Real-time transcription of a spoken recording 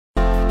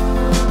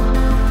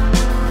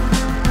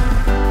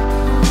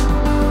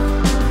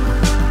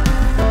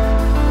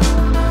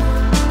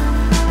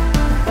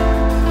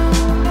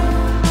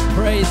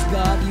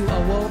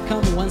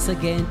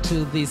again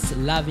to this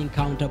Love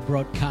Encounter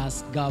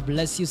broadcast. God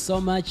bless you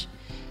so much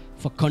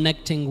for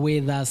connecting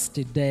with us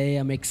today.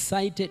 I'm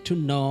excited to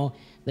know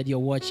that you're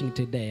watching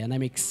today, and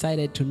I'm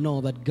excited to know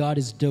that God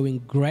is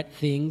doing great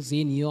things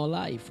in your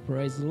life.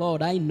 Praise the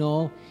Lord. I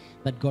know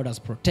that God has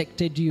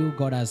protected you,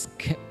 God has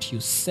kept you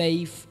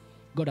safe,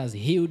 God has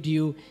healed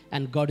you,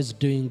 and God is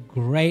doing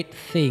great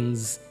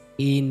things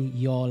in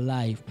your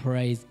life.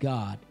 Praise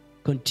God.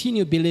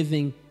 Continue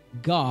believing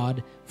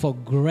God for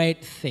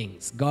great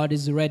things. God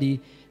is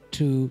ready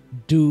to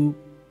do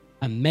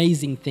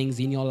amazing things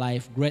in your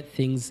life, great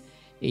things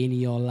in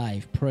your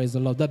life. Praise the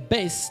Lord. The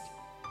best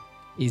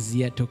is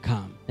yet to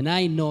come. And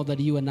I know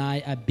that you and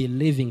I are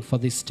believing for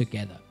this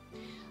together.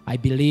 I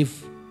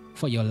believe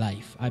for your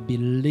life. I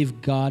believe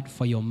God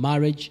for your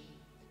marriage.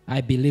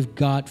 I believe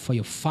God for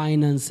your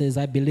finances.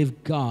 I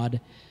believe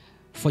God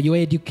for your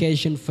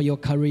education, for your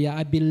career.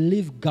 I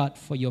believe God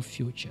for your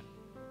future.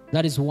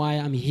 That is why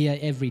I'm here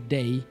every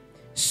day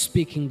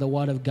speaking the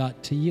word of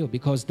God to you,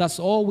 because that's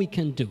all we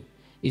can do,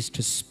 is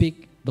to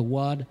speak the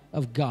word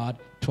of God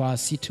to our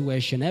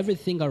situation.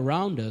 Everything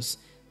around us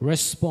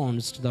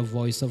responds to the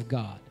voice of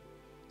God.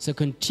 So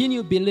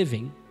continue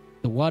believing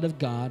the word of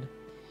God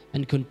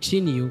and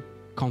continue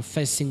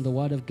confessing the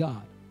word of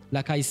God.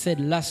 Like I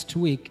said last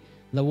week,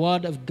 the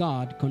word of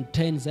God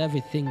contains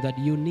everything that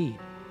you need.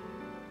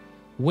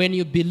 When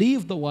you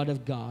believe the word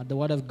of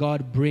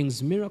God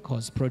brings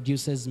miracles,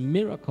 produces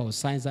miracles,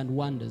 signs and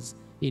wonders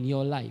in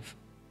your life.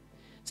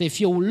 So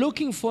if you're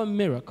looking for a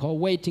miracle,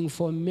 waiting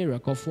for a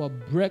miracle, for a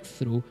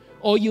breakthrough,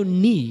 all you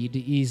need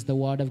is the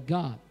word of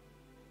God.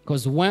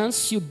 Because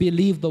once you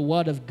believe the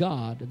word of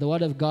God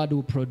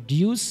will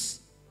produce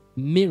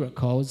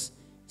miracles,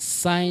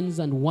 signs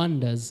and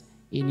wonders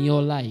in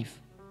your life.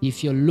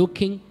 If you're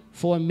looking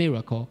for a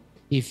miracle,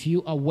 if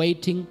you are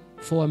waiting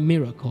for a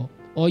miracle,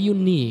 all you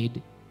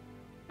need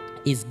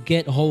is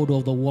get hold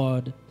of the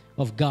word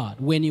of God.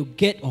 When you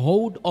get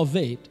hold of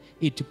it,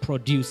 it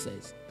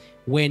produces.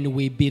 When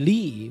we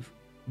believe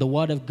the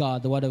word of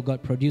God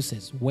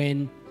produces.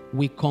 When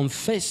we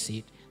confess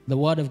it, the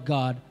word of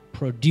God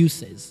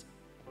produces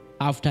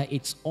after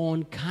its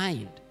own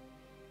kind.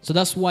 So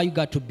that's why you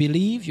got to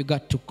believe, you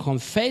got to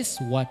confess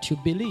what you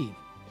believe.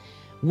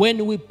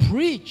 When we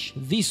preach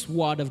this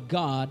word of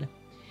God,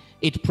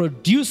 it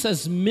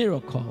produces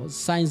miracles,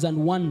 signs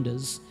and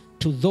wonders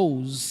to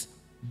those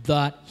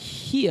that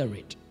hear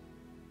it.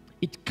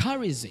 It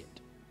carries it.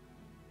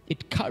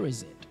 It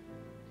carries it.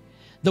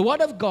 The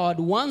word of God,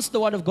 once the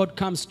word of God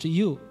comes to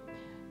you,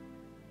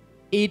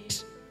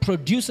 it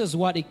produces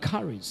what it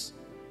carries.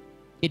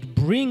 It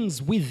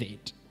brings with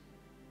it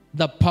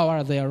the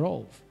power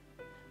thereof.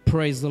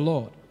 Praise the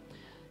Lord.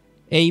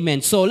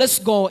 Amen. So let's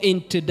go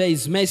in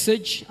today's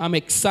message. I'm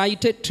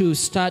excited to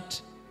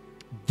start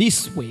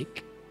this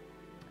week.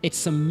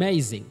 It's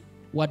amazing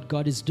what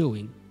God is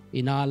doing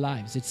in our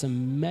lives. It's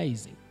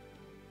amazing.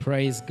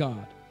 Praise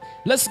God.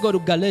 Let's go to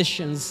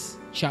Galatians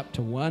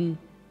chapter 1,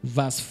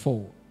 verse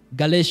 4.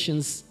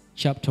 Galatians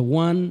chapter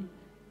 1,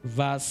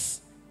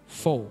 verse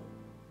 4.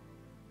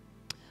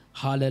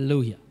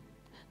 Hallelujah.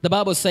 The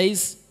Bible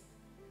says,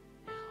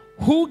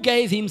 who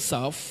gave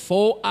himself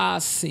for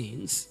our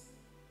sins,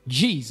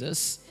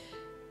 Jesus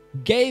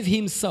gave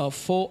himself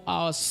for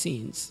our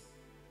sins,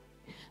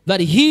 that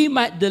he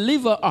might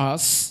deliver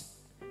us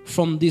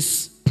from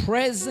this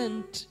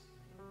present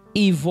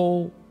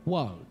evil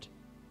world.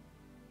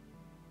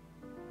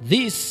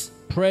 This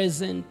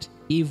present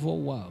evil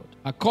world,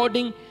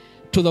 according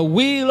to the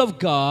will of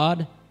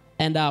God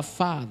and our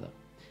Father.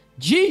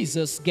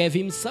 Jesus gave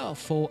himself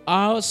for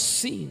our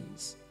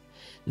sins,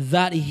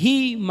 that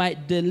he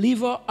might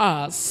deliver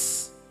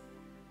us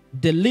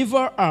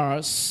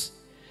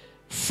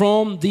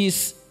from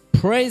this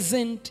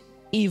present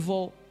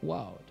evil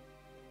world.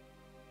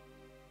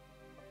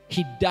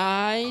 He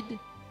died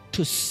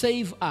to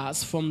save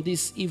us from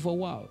this evil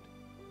world.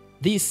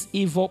 This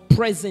evil,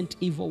 present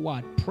evil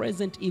world.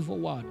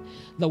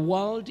 The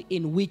world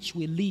in which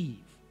we live.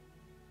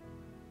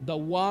 The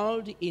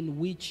world in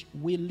which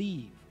we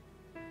live.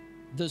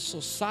 The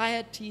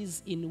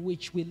societies in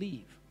which we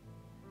live.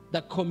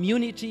 The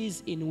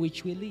communities in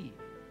which we live.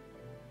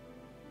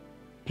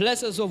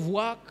 Places of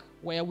work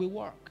where we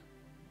work.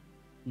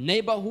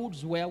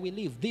 Neighborhoods where we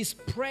live. This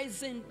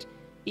present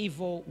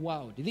evil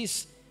world.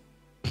 This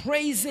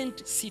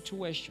present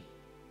situation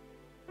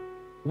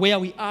where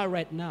we are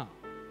right now.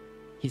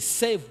 He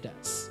saved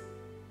us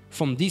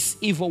from this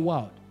evil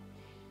world.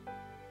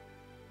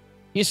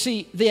 You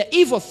see, there are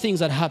evil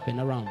things that happen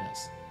around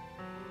us.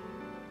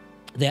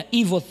 There are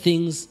evil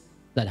things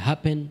that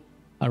happen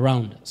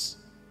around us.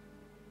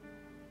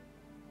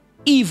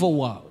 Evil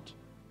world.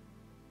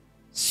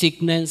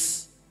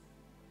 Sickness,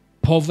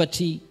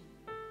 poverty,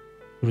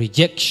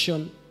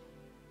 rejection,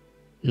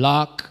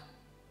 lack,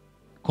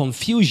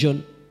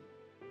 confusion,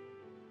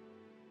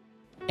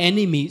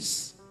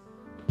 enemies.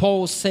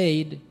 Paul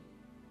said,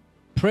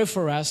 pray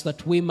for us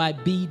that we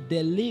might be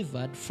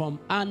delivered from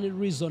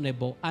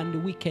unreasonable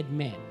and wicked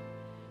men.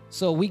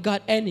 So we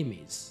got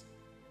enemies.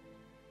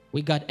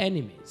 We got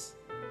enemies.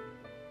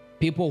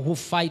 people who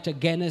fight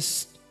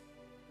against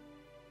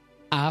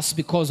us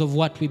because of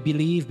what we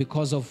believe,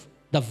 because of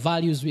the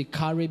values we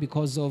carry,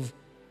 because of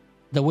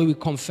the way we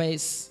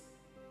confess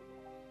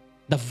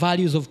the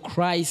values of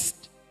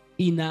Christ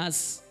in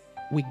us.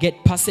 We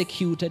get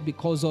persecuted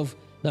because of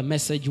the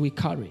message we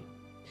carry.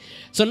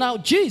 So now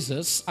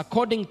Jesus,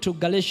 according to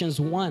Galatians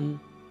 1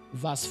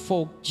 verse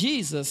 4,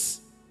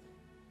 Jesus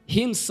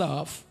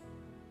himself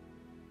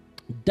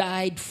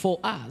died for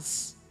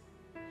us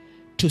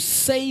to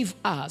save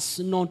us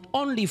not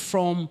only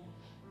from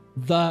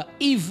the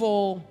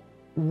evil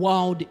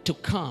world to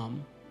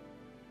come,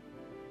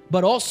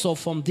 but also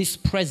from this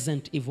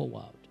present evil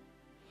world.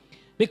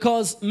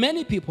 Because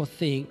many people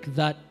think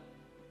that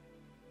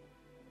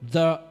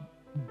the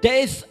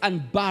death,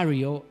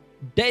 burial,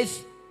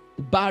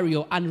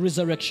 and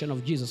resurrection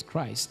of Jesus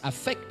Christ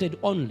affected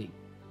only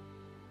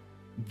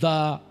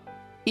the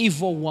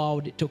evil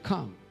world to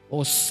come,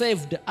 or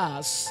saved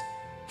us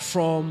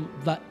from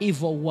the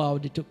evil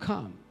world to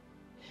come.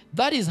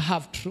 That is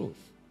half truth.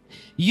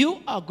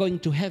 You are going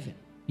to heaven.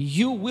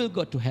 You will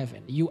go to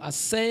heaven. You are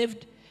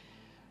saved.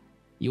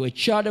 You are a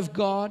child of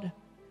God,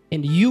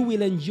 and you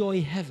will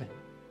enjoy heaven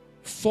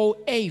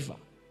forever.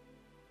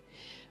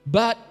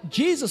 But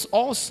Jesus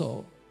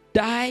also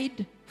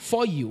died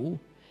for you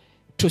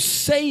to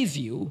save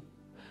you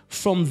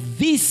from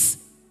this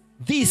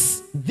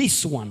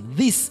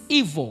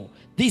evil,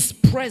 this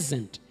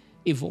present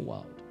evil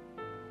world.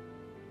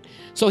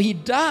 So he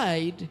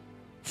died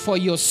for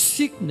your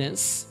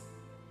sickness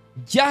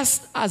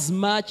just as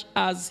much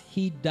as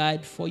he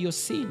died for your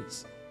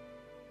sins.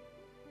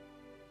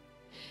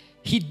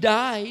 He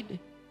died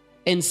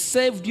and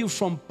saved you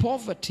from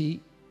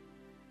poverty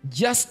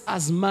just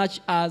as much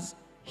as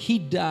he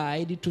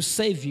died to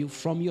save you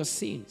from your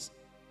sins.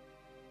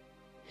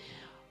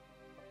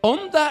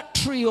 On that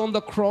tree on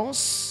the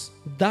cross,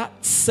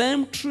 that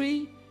same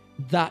tree,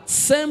 that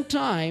same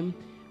time,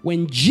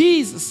 when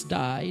Jesus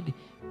died,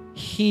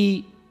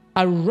 he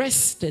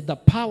arrested the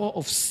power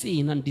of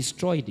sin and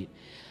destroyed it.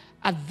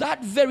 At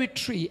that very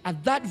tree,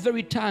 at that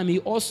very time, he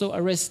also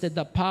arrested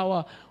the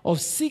power of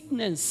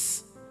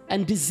sickness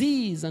and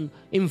disease and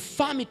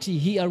infirmity.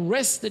 He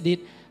arrested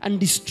it and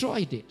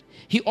destroyed it.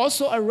 He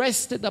also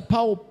arrested the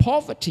power of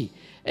poverty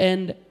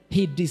and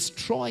he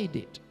destroyed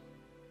it.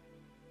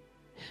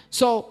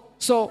 So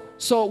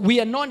we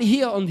are not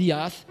here on the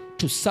earth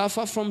to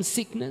suffer from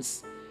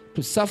sickness,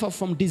 to suffer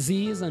from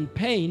disease and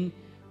pain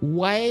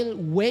while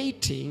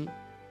waiting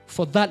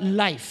for that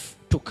life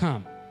to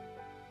come.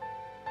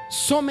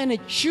 So many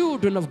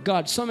children of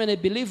God, so many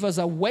believers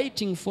are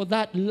waiting for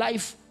that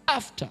life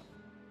after.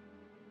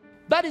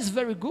 That is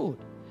very good.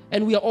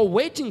 And we are all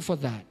waiting for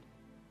that.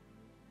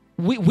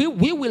 We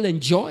will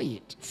enjoy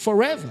it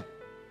forever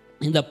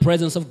in the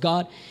presence of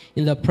God,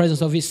 in the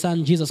presence of his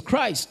Son, Jesus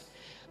Christ.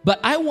 But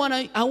I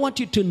want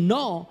you to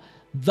know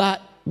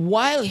that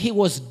while he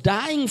was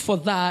dying for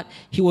that,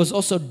 he was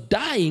also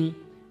dying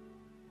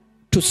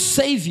to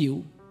save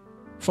you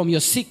from your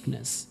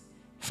sickness,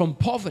 from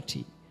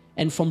poverty,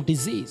 and from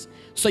disease.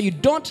 So you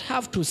don't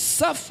have to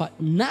suffer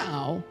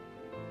now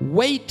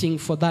waiting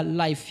for that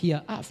life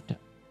hereafter.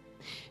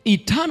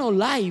 Eternal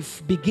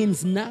life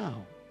begins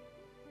now.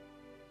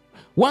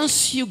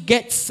 Once you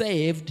get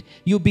saved,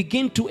 you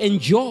begin to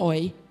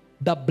enjoy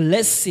the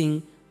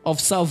blessing of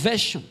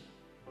salvation.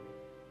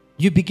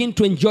 You begin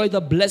to enjoy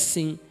the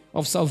blessing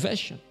of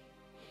salvation.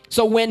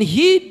 So when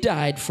he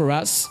died for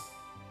us,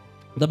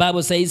 the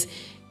Bible says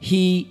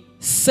he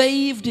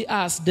saved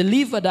us,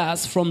 delivered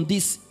us from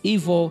this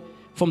evil,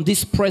 from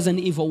this present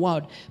evil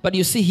world. But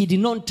you see, he did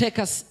not take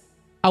us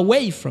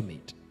away from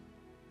it.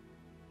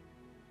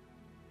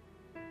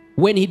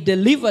 When he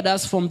delivered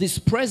us from this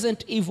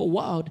present evil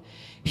world,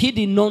 he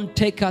did not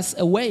take us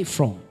away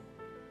from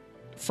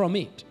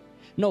it.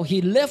 No,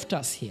 he left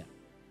us here.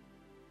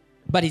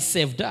 But he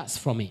saved us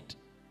from it.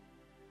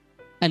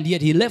 And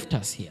yet he left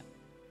us here.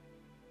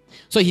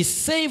 So he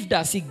saved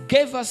us. He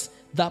gave us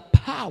the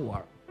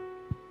power.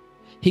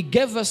 He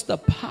gave us the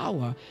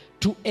power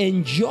to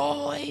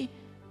enjoy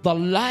the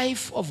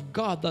life of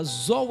God, the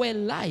Zoe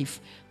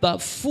life, the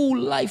full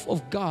life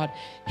of God.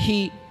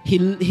 He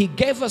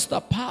gave us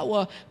the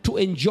power to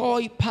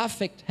enjoy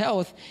perfect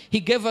health. He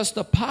gave us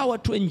the power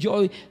to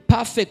enjoy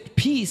perfect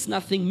peace,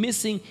 nothing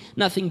missing,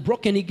 nothing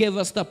broken. He gave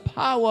us the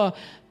power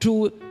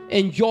to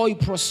enjoy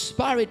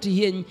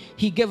prosperity, and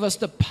he gave us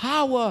the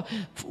power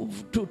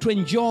to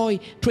enjoy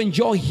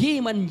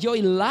him and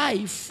enjoy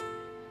life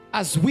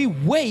as we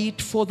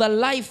wait for the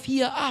life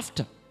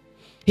hereafter.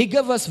 He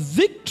gave us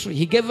victory.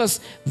 He gave us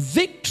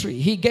victory.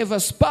 He gave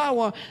us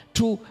power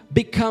to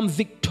become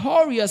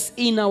victorious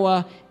in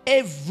our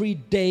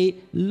everyday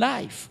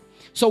life.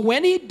 So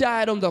when he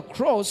died on the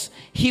cross,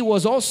 he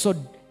was also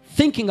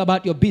thinking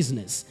about your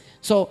business.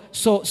 So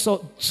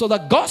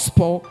the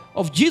gospel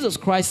of Jesus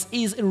Christ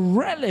is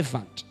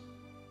relevant.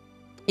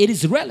 It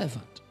is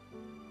relevant.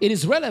 It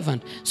is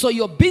relevant. So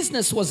your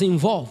business was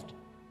involved.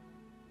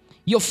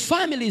 Your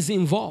family is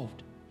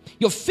involved.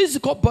 Your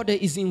physical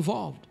body is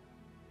involved.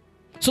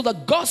 So the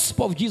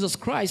gospel of Jesus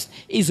Christ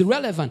is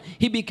relevant.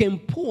 He became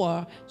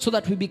poor so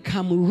that we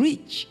become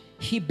rich.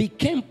 He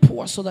became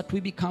poor so that we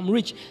become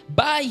rich.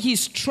 By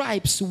his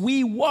stripes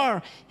we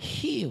were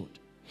healed.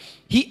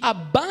 He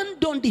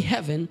abandoned the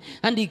heaven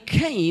and he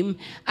came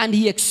and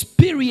he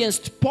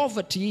experienced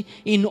poverty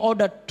in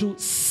order to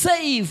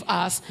save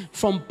us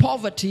from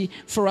poverty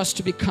for us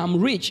to become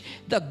rich.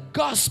 The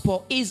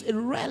gospel is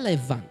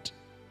relevant.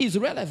 Is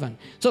relevant.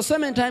 So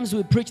many times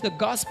we preach the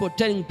gospel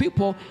telling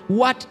people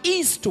what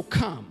is to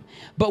come,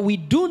 but we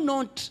do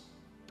not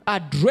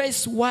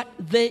address what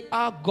they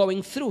are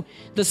going through,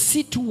 the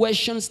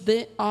situations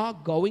they are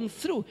going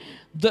through.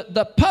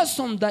 The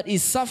person that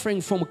is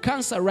suffering from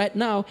cancer right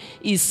now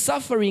is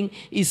suffering,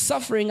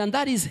 and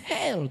that is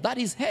hell. That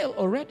is hell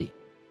already.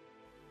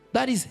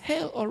 That is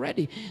hell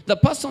already. The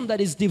person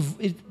that is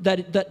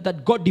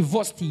that got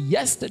divorced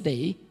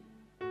yesterday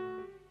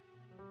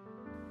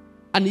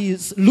and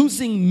is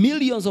losing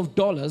millions of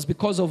dollars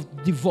because of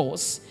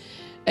divorce,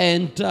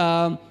 and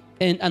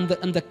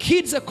the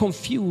kids are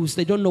confused.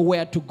 They don't know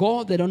where to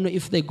go. They don't know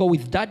if they go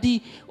with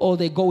daddy or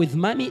they go with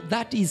mommy.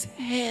 That is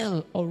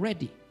hell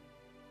already.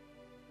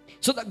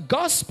 So the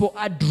gospel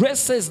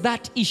addresses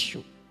that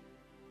issue.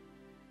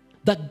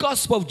 The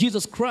gospel of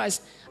Jesus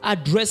Christ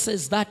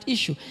addresses that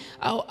issue.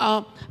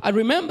 I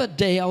remember a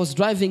day I was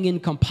driving in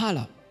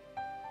Kampala,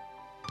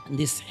 and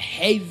this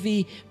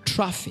heavy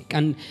traffic,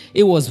 and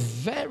it was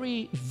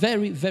very,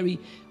 very, very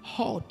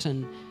hot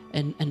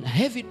and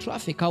heavy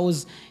traffic. I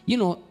was,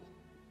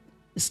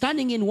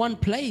 standing in one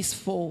place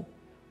for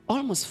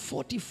almost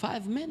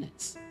 45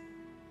 minutes.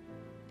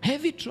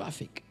 Heavy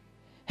traffic.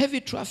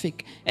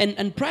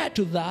 And prior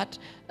to that,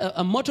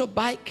 a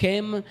motorbike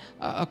came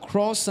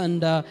across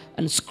and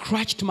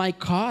scratched my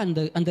car, and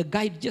the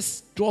guy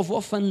just drove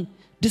off and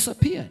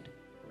disappeared.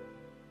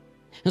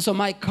 And so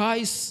my car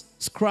is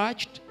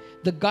scratched.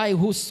 The guy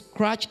who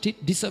scratched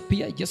it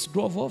disappeared, just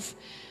drove off.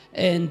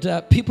 And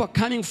people are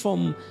coming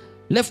from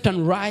left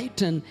and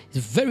right, and it's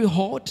very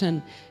hot,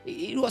 and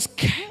it was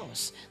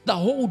chaos. The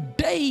whole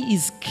day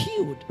is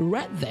killed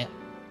right there.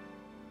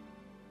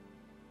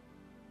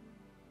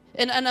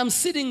 And I'm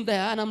sitting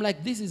there, and I'm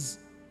like, this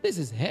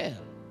is hell.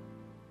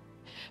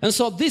 And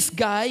so this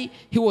guy,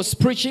 he was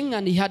preaching,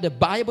 and he had a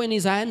Bible in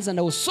his hands, and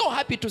I was so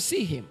happy to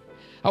see him.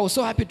 I was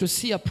so happy to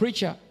see a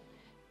preacher.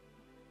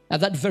 At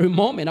that very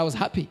moment, I was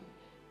happy.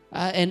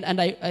 And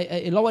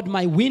I lowered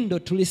my window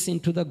to listen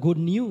to the good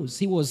news.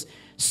 He was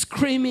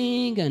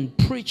screaming and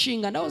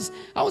preaching, and I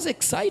was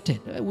excited.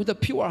 With a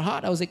pure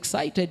heart, I was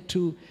excited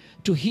to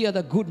hear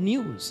the good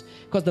news,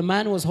 because the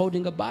man was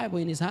holding a Bible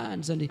in his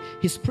hands, and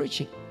he's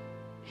preaching.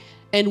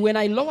 And when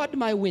I lowered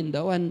my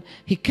window and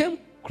he came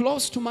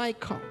close to my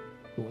car,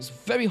 it was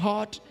very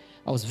hot,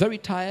 I was very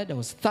tired, I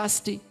was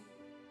thirsty.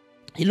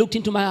 He looked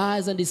into my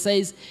eyes and he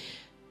says,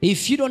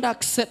 if you don't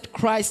accept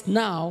Christ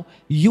now,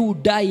 you will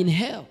die in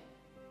hell.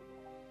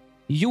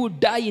 You will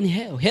die in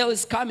hell. Hell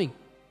is coming.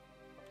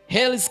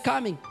 Hell is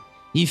coming.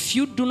 If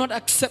you do not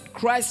accept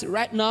Christ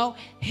right now,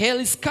 hell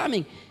is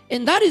coming.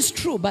 And that is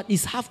true, but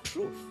it's half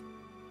truth.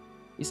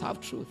 It's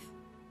half truth.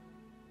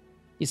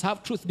 It's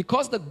half truth,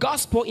 because the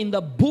gospel in the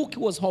book he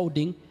was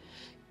holding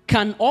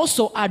can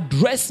also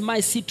address my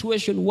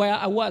situation where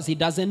I was. He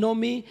doesn't know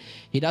me.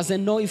 He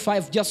doesn't know if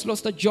I've just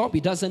lost a job. He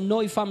doesn't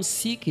know if I'm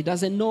sick. He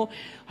doesn't know,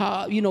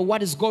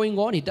 what is going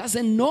on. He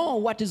doesn't know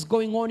what is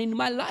going on in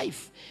my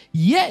life.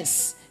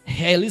 Yes,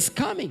 hell is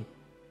coming.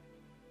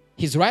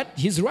 He's right.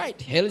 He's right.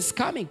 Hell is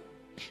coming.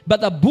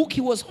 But the book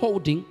he was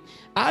holding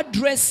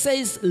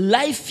addresses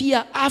life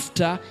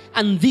hereafter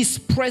and this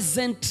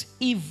present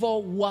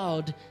evil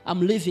world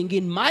I'm living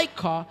in. My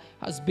car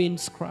has been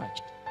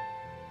scratched.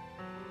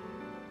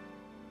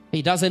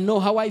 He doesn't know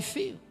how I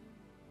feel.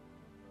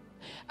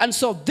 And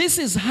so this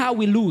is how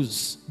we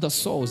lose the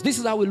souls. This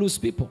is how we lose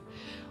people.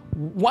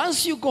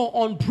 Once you go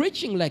on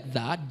preaching like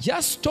that,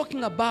 just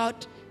talking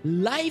about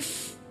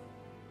life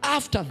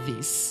after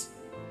this,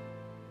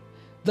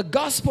 the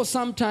gospel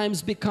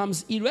sometimes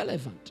becomes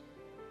irrelevant.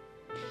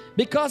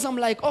 Because I'm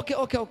like,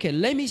 okay,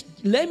 let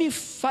me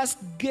first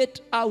get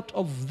out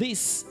of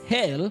this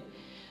hell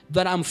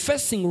that I'm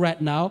facing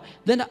right now.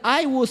 Then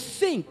I will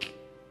think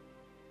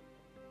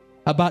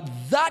about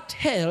that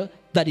hell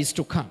that is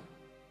to come.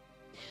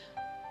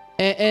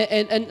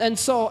 And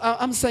so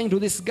I'm saying to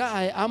this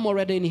guy, I'm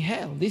already in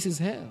hell. This is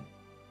hell.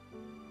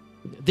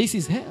 This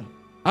is hell.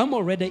 I'm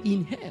already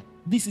in hell.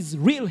 This is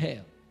real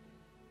hell.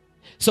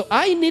 So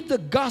I need the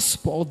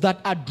gospel that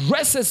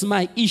addresses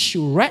my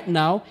issue right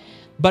now,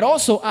 but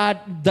also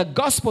the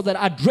gospel that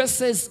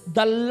addresses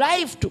the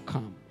life to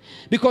come.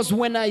 Because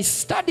when I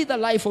study the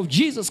life of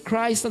Jesus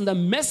Christ and the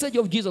message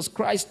of Jesus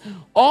Christ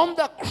on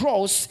the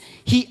cross,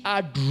 he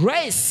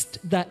addressed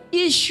the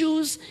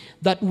issues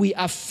that we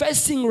are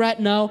facing right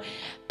now,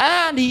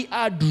 and he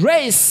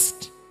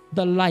addressed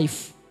the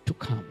life to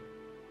come.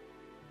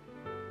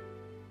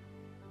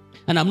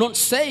 And I'm not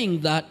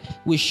saying that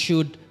we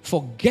should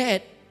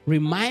forget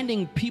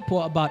reminding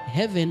people about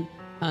heaven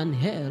and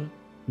hell.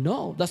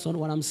 No, that's not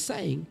what I'm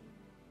saying.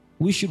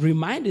 We should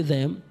remind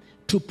them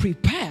to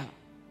prepare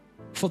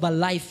for the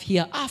life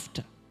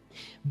hereafter.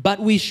 But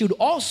we should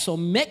also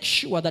make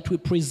sure that we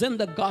present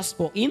the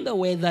gospel in the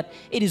way that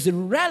it is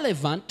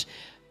relevant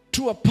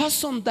to a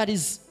person that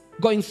is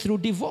going through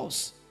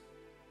divorce,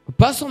 a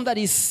person that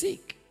is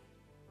sick,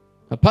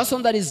 a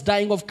person that is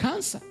dying of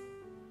cancer.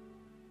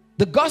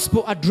 The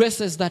gospel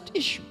addresses that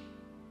issue.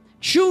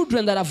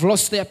 Children that have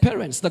lost their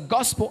parents, the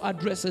gospel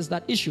addresses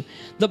that issue.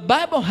 The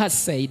Bible has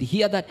said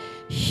here that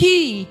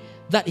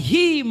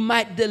he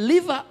might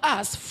deliver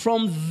us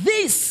from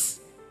this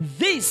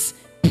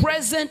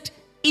present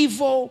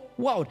evil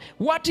world.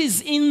 What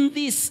is in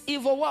this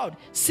evil world?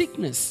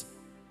 Sickness,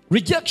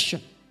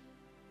 rejection,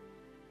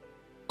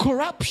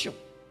 corruption,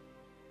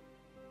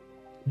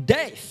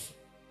 death,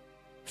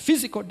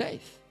 physical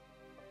death.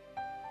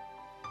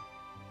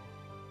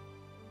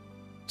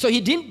 So he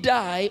didn't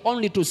die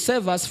only to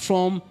save us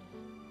from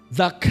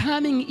the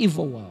coming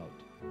evil world.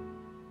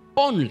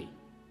 Only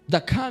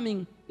the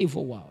coming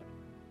evil world.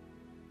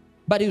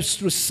 But it was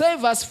to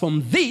save us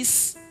from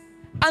this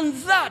and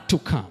that to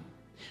come.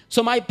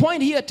 So my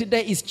point here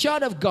today is,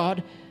 child of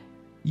God,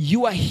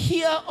 you are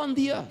here on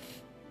the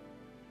earth.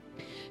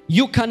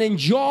 You can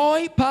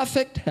enjoy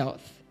perfect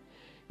health.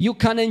 You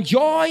can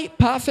enjoy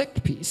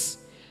perfect peace.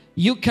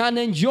 You can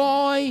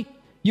enjoy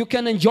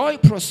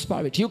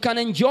prosperity. You can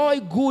enjoy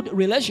good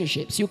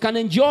relationships. You can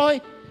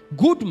enjoy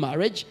good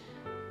marriage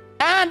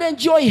and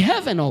enjoy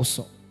heaven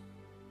also.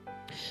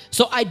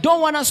 So I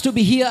don't want us to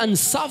be here and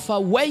suffer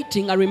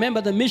waiting. I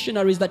remember the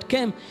missionaries that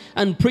came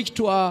and preached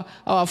to our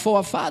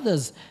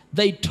forefathers.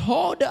 They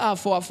told our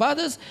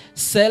forefathers,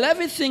 sell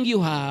everything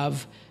you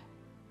have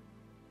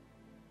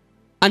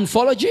and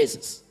follow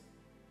Jesus.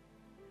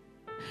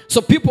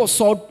 So people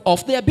sold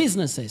off their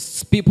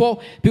businesses.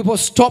 People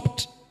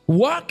stopped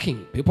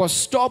working. People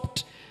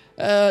stopped.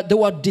 They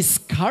were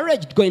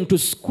discouraged going to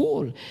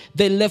school.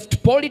 They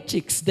left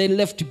politics. They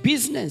left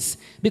business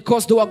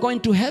because they were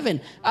going to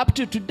heaven. Up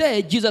to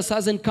today, Jesus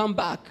hasn't come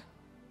back.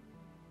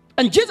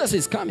 And Jesus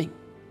is coming.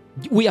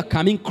 We are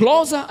coming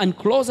closer and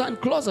closer and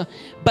closer.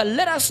 But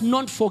let us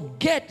not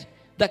forget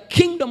the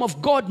kingdom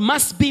of God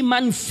must be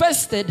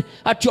manifested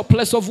at your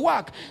place of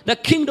work. The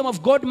kingdom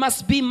of God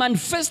must be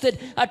manifested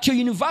at your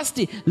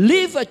university.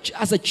 Live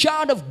as a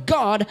child of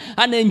God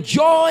and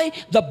enjoy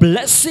the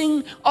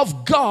blessing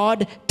of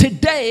God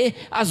today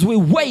as we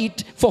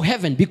wait for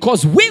heaven.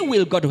 Because we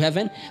will go to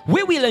heaven.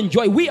 We will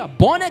enjoy. We are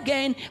born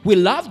again. We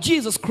love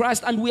Jesus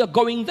Christ and we are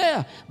going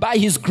there by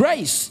His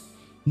grace.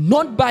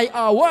 Not by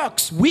our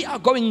works. We are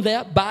going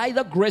there by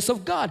the grace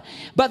of God.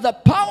 But the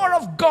power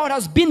of God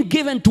has been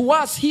given to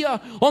us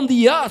here on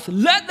the earth.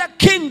 Let the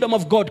kingdom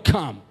of God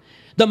come.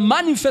 The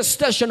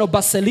manifestation of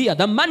Basileia.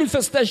 The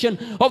manifestation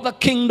of the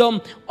kingdom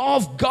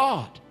of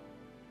God.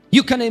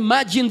 You can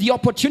imagine the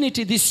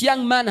opportunity this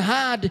young man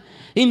had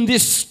in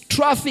this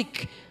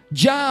traffic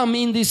jam,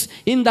 in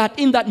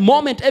that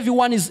moment.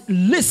 Everyone is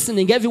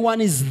listening.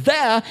 Everyone is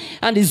there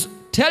and is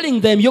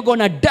telling them, you're going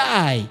to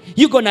die.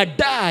 You're going to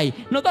die.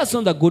 No, that's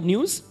not the good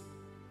news.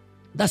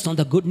 That's not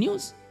the good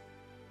news.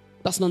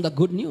 That's not the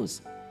good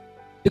news.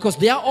 Because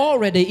they are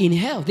already in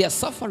hell. They are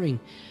suffering.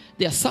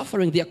 They are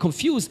suffering. They are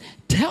confused.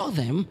 Tell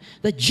them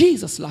that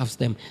Jesus loves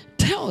them.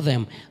 Tell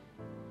them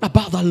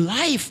about the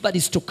life that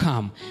is to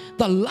come.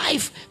 The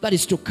life that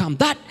is to come.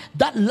 That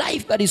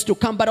life that is to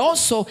come. But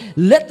also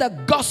let the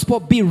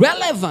gospel be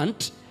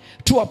relevant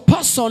to a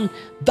person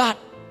that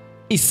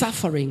is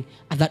suffering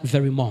at that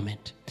very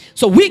moment.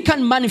 So we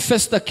can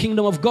manifest the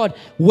kingdom of God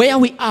where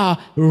we are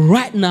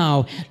right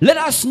now. Let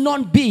us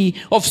not be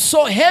of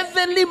so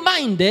heavenly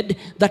minded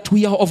that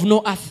we are of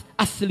no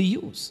earthly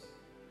use.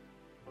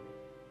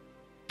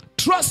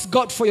 Trust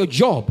God for your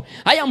job.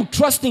 I am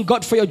trusting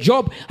God for your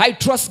job. I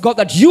trust God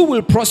that you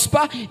will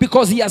prosper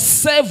because He has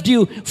saved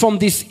you from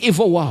this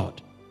evil world.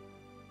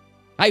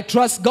 I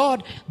trust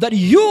God that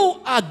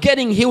you are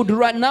getting healed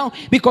right now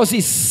because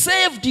He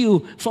saved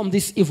you from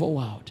this evil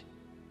world.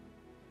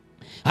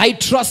 I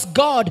trust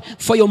God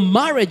for your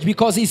marriage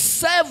because He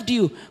saved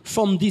you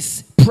from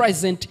this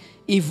present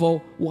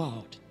evil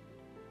world.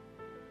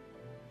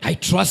 I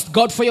trust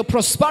God for your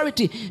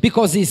prosperity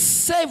because He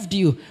saved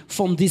you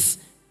from this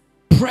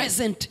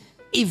present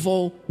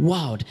evil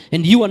world.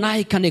 And you and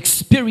I can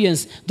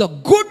experience the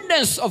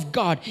goodness of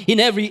God in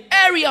every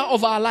area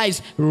of our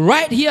lives,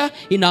 right here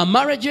in our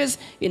marriages,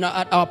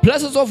 at our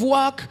places of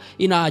work,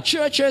 in our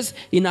churches,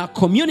 in our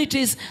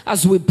communities,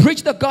 as we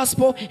preach the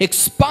gospel,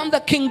 expand the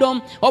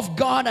kingdom of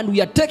God, and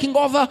we are taking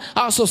over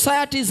our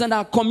societies and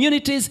our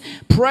communities.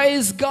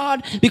 Praise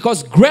God,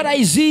 because greater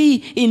is He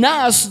in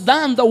us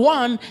than the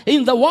one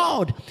in the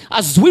world.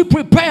 As we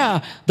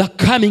prepare the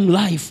coming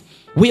life,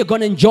 we are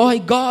going to enjoy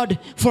God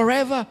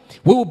forever.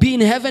 We will be in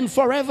heaven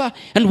forever.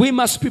 And we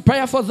must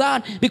prepare for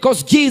that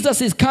because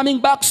Jesus is coming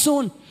back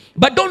soon.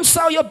 But don't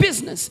sell your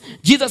business.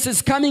 Jesus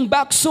is coming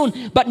back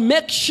soon. But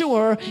make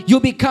sure you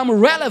become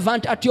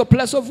relevant at your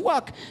place of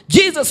work.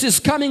 Jesus is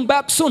coming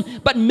back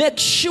soon. But make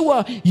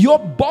sure your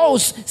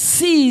boss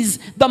sees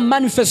the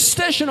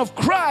manifestation of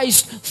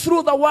Christ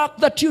through the work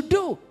that you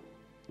do.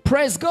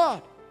 Praise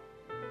God.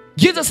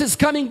 Jesus is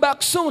coming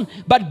back soon,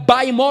 but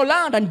buy more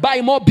land and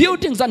buy more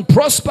buildings and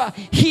prosper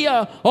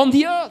here on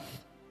the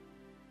earth.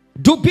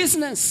 Do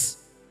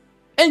business.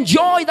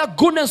 Enjoy the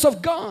goodness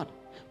of God.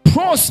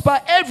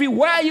 Prosper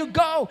everywhere you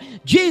go.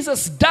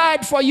 Jesus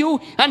died for you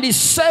and he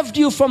saved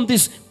you from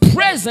this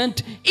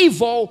present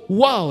evil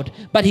world,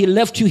 but he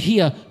left you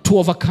here to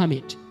overcome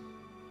it.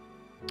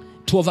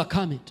 To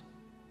overcome it.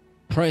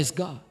 Praise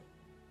God.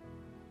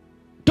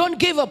 Don't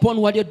give up on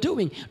what you're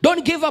doing.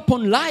 Don't give up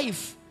on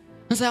life.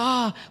 And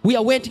say, we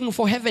are waiting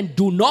for heaven.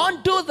 Do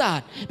not do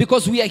that,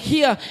 because we are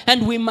here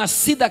and we must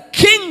see the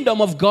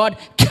kingdom of God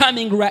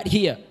coming right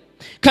here.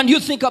 Can you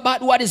think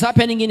about what is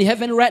happening in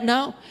heaven right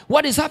now?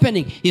 What is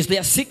happening? Is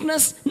there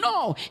sickness?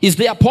 No. Is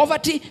there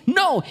poverty?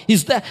 No.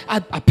 Is there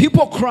are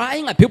people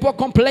crying? Are people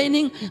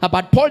complaining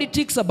about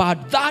politics,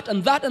 about that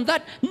and that and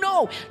that?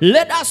 No.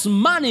 Let us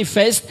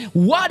manifest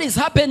what is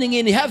happening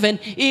in heaven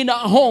in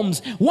our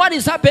homes. What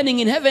is happening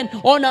in heaven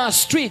on our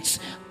streets.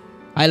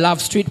 I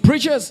love street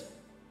preachers.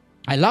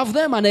 I love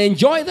them and I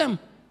enjoy them.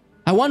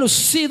 I want to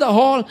see the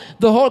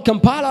whole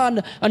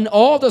Kampala and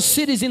all the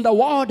cities in the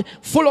world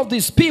full of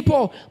these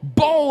people,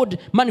 bold,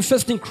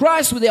 manifesting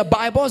Christ with their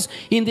Bibles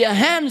in their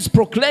hands,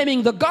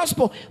 proclaiming the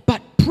gospel.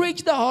 But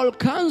preach the whole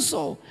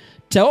counsel.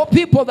 Tell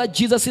people that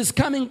Jesus is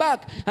coming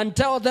back, and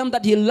tell them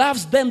that he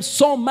loves them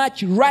so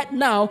much right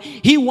now.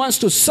 He wants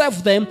to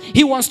save them.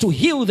 He wants to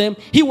heal them.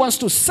 He wants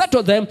to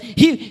settle them.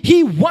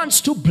 He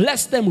wants to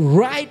bless them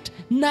right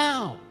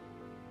now.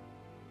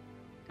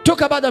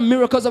 Talk about the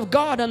miracles of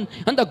God and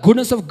the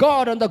goodness of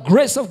God and the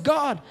grace of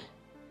God.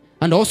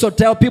 And also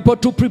tell people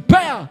to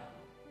prepare,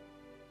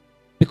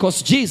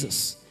 because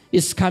Jesus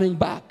is coming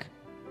back.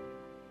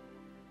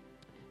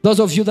 Those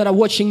of you that are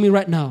watching me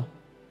right now,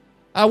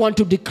 I want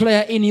to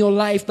declare in your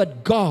life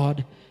that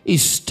God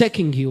is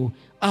taking you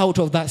out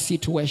of that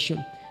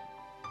situation.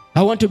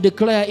 I want to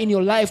declare in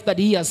your life that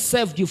he has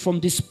saved you from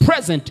this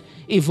present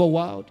evil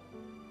world.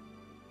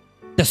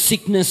 The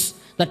sickness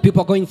that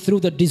people are going through,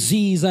 the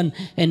disease and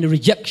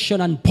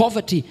rejection and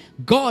poverty.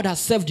 God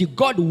has saved you.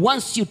 God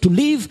wants you to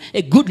live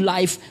a good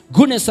life.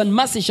 Goodness and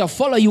mercy shall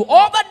follow you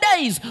all the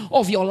days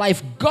of your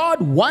life.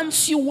 God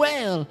wants you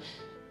well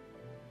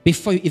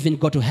before you even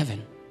go to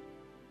heaven.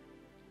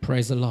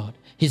 Praise the Lord.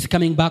 He's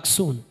coming back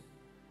soon.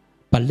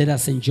 But let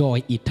us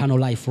enjoy eternal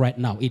life right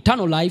now.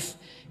 Eternal life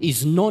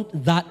is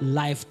not that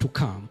life to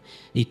come.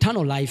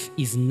 Eternal life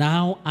is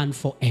now and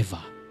forever.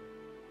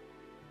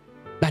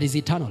 That is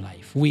eternal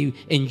life. We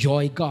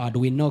enjoy God.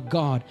 We know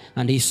God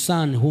and his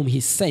Son whom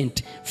he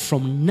sent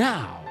from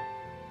now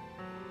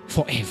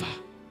forever.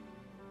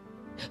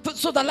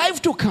 So the life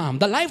to come,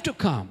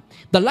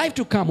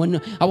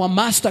 when our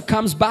Master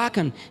comes back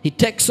and he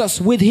takes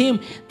us with him,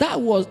 that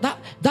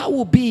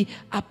will be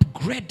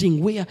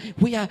upgrading.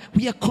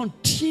 We are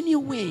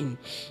continuing.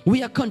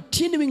 We are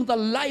continuing the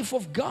life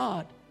of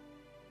God.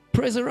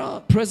 Praise the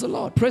Lord. Praise the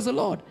Lord. Praise the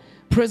Lord.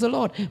 Praise the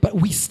Lord. But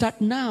we start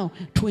now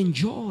to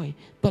enjoy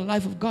the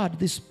life of God,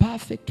 this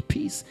perfect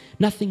peace,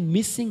 nothing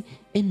missing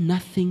and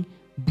nothing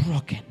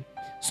broken.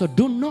 So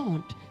do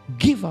not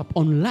give up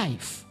on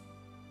life.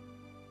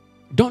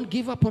 Don't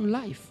give up on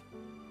life.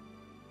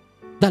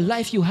 The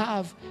life you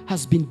have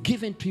has been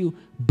given to you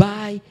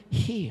by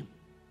him.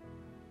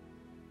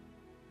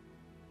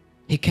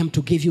 He came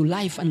to give you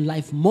life and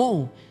life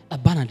more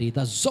abundantly.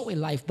 The Zoe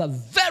life, the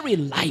very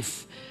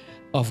life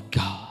of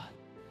God.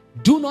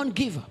 Do not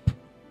give up.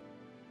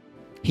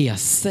 He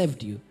has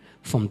saved you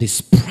from this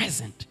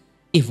present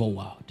evil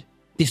world.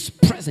 This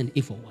present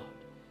evil world.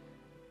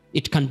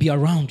 It can be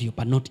around you,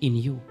 but not in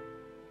you.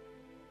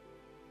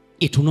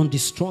 It will not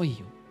destroy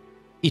you.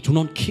 It will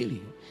not kill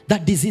you.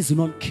 That disease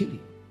will not kill you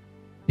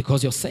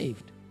because you're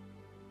saved.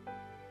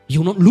 You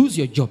will not lose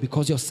your job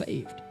because you're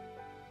saved.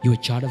 You're a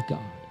child of God.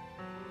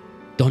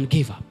 Don't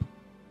give up.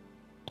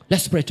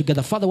 Let's pray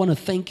together. Father, I want to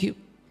thank you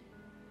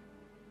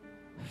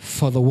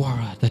for the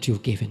word that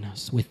you've given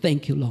us. We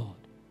thank you, Lord.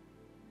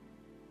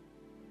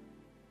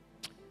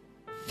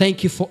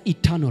 Thank you for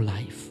eternal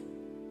life.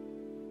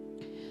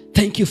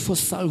 Thank you for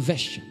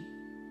salvation.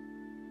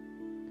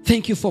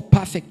 Thank you for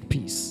perfect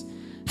peace.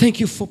 Thank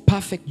you for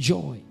perfect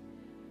joy.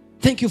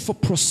 Thank you for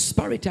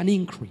prosperity and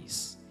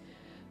increase.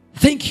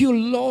 Thank you,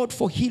 Lord,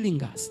 for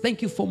healing us.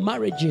 Thank you for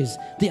marriages.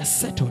 They are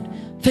settled.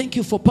 Thank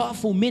you for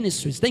powerful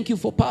ministries. Thank you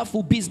for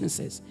powerful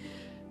businesses.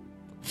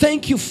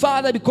 Thank you,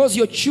 Father, because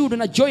your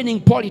children are joining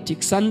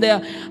politics and they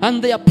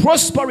are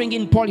prospering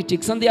in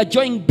politics, and they are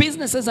joining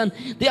businesses and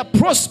they are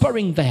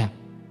prospering there.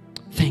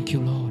 Thank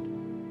you, Lord.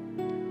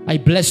 I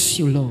bless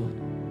you, Lord.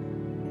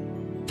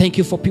 Thank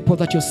you for people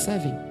that you're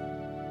serving.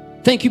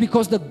 Thank you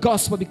because the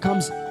gospel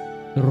becomes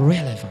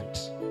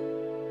relevant.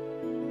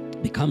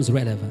 Becomes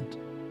relevant.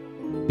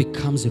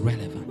 Becomes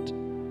irrelevant.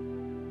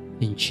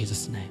 In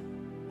Jesus' name.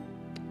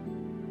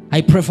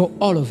 I pray for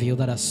all of you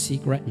that are sick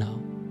right now.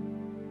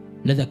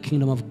 Let the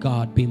kingdom of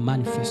God be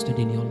manifested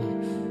in your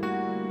life.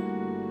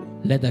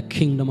 Let the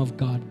kingdom of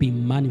God be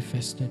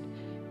manifested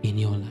in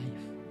your life.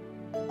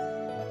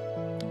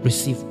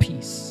 Receive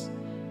peace.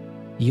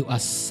 You are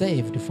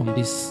saved from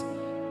this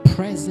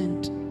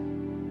present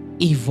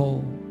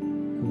evil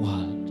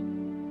world.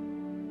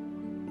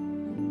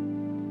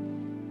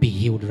 Be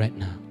healed right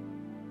now.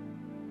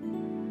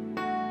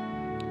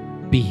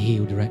 Be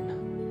healed right now.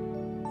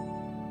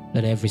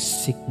 Let every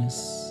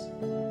sickness,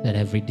 let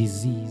every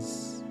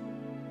disease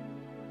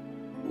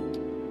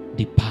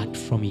depart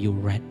from you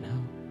right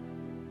now,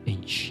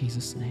 in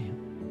Jesus' name.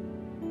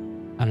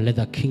 And let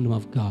the kingdom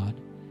of God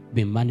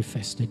be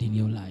manifested in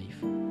your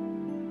life.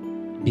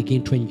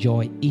 Begin to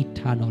enjoy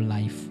eternal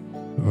life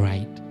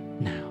right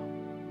now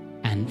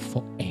and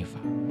forever,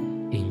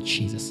 in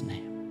Jesus'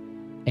 name.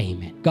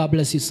 Amen. God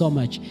bless you so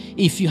much.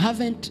 If you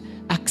haven't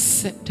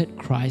accepted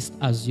Christ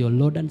as your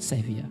Lord and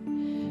Savior,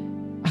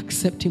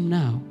 accept Him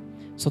now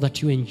so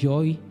that you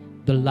enjoy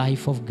the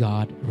life of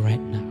God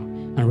right now.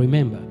 And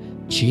remember,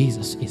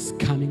 Jesus is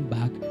coming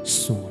back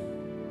soon.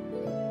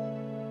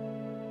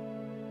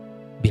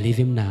 Believe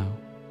Him now.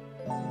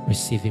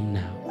 Receive Him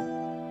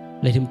now.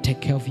 Let Him take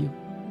care of you,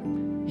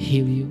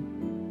 heal you.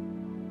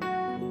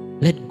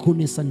 Let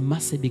goodness and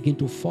mercy begin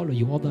to follow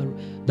you all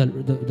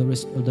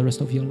the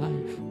rest of your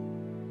life.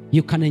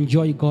 You can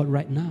enjoy God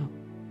right now.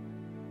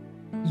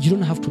 You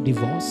don't have to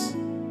divorce.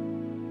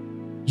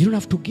 You don't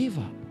have to give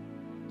up.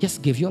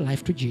 Just give your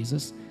life to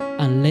Jesus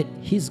and let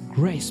His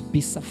grace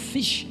be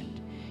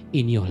sufficient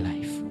in your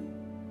life.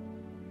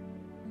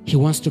 He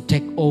wants to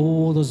take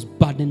all those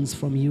burdens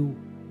from you.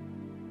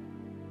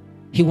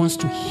 He wants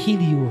to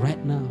heal you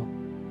right now.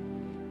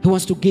 He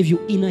wants to give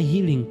you inner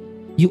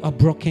healing. You are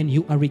broken.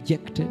 You are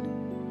rejected.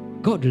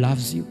 God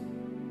loves you.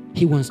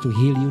 He wants to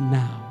heal you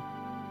now.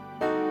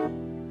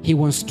 He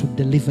wants to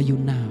deliver you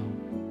now.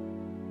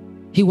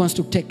 He wants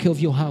to take care of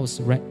your house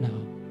right now.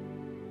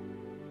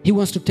 He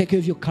wants to take care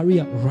of your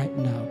career right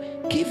now.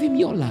 Give Him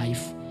your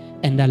life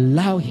and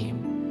allow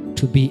Him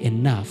to be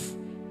enough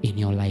in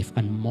your life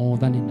and more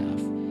than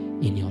enough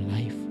in your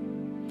life.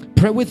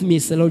 Pray with me.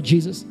 Say, Lord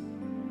Jesus,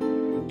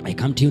 I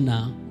come to you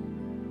now.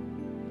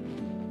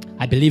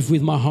 I believe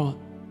with my heart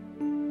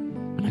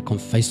and I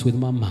confess with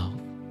my mouth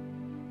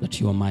that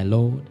you are my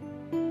Lord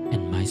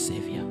and my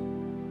Savior.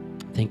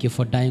 Thank you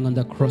for dying on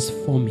the cross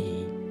for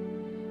me.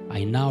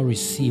 I now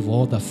receive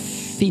all the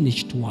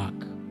finished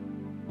work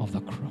of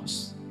the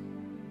cross.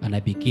 And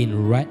I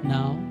begin right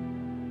now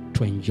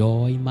to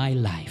enjoy my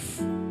life.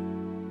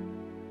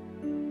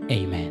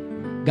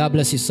 Amen. God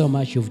bless you so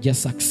much. You've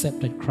just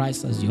accepted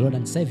Christ as your Lord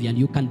and Savior. And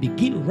you can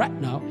begin right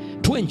now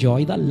to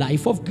enjoy the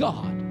life of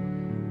God.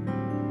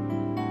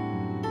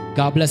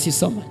 God bless you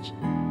so much.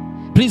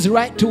 Please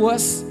write to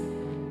us.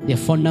 There are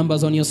phone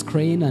numbers on your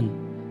screen and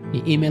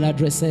the email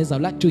addresses.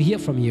 I'd like to hear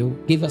from you.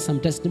 Give us some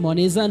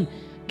testimonies and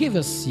give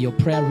us your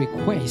prayer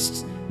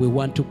requests. We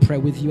want to pray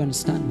with you and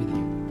stand with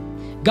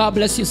you. God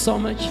bless you so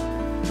much.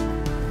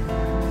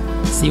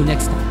 See you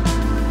next time.